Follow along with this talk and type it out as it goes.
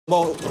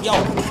Well, yo.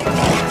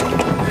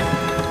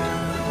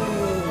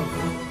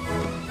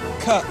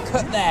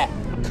 Cut there.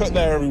 Cut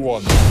there,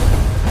 everyone.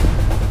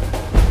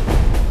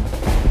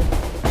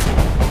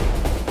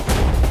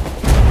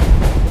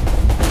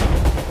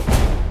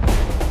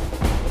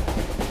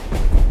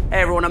 Hey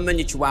everyone, I'm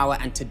Munya Chawawa,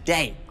 and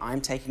today I'm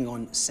taking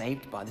on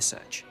Saved by the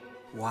Search.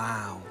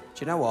 Wow.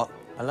 Do you know what?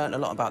 I learned a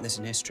lot about this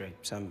in history,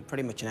 so I'm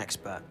pretty much an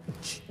expert.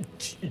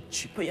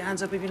 Put your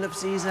hands up if you love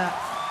Caesar.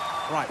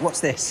 Right, what's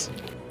this?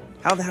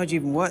 How the hell do you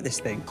even work this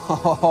thing?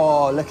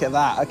 Oh, look at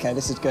that. Okay,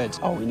 this is good.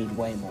 Oh, we need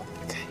way more.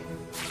 Okay.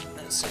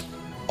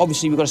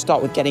 Obviously, we've got to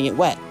start with getting it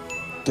wet.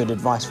 Good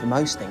advice for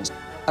most things.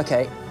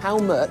 Okay, how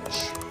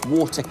much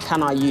water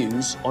can I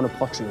use on a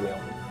pottery wheel?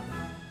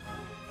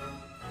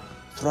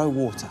 Throw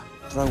water.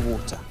 Throw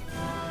water.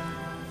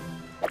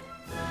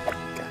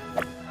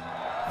 Okay.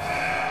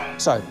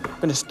 So, I'm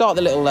going to start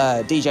the little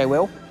DJ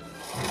wheel.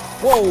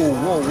 Whoa,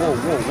 whoa, whoa,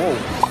 whoa,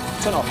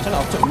 whoa. Turn off, turn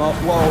off, turn off.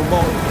 Whoa,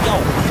 whoa,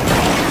 yo.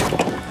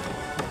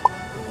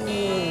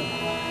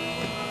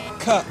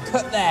 Cut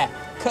there.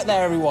 Cut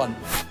there, everyone.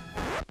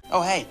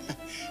 Oh, hey.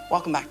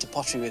 Welcome back to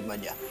Pottery with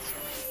Munya.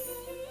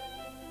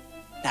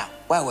 Now,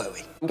 where were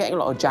we? I'm getting a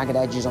lot of jagged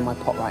edges on my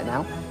pot right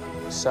now.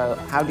 So,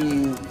 how do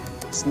you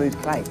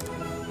smooth clay?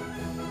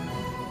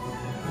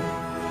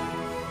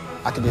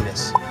 I can do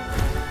this.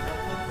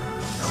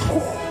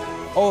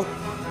 Oh,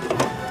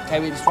 okay,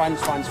 wait, it's fine,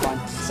 it's fine, it's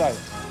fine. So,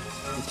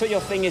 you put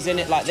your fingers in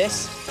it like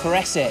this,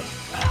 press it.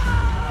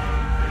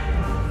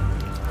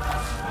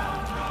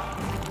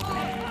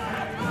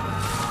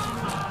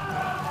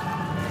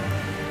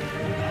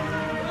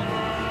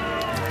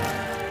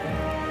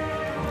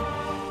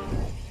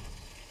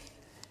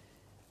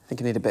 I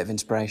think I need a bit of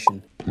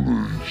inspiration.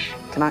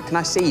 Can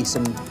I see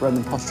some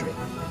Roman pottery?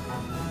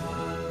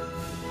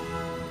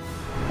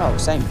 Oh,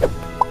 same.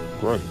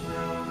 Great.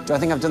 Do I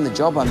think I've done the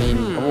job? I mean,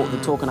 I walk the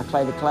talk and I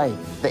clay the clay.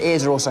 The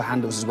ears are also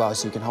handles as well,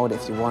 so you can hold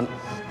it if you want.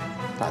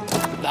 Like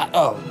that.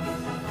 Oh.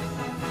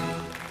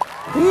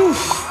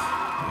 Oof.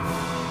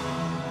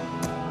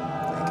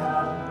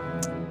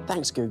 There you go.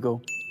 Thanks,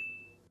 Google.